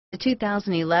The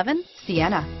 2011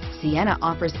 Sienna. Sienna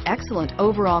offers excellent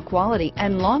overall quality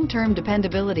and long-term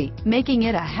dependability, making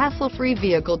it a hassle-free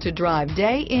vehicle to drive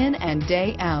day in and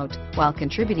day out, while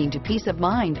contributing to peace of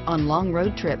mind on long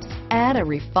road trips. Add a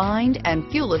refined and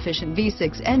fuel-efficient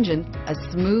V6 engine, a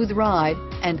smooth ride,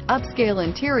 and upscale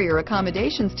interior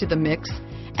accommodations to the mix,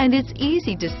 and it's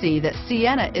easy to see that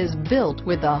Sienna is built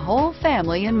with the whole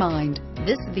family in mind.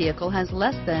 This vehicle has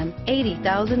less than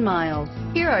 80,000 miles.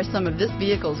 Here are some of this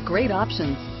vehicle's great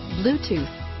options: Bluetooth,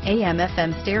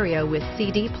 AM/FM stereo with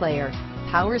CD player,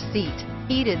 power seat,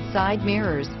 heated side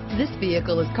mirrors. This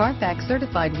vehicle is Carfax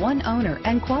certified one owner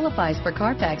and qualifies for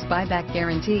Carfax buyback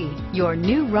guarantee. Your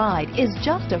new ride is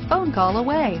just a phone call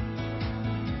away.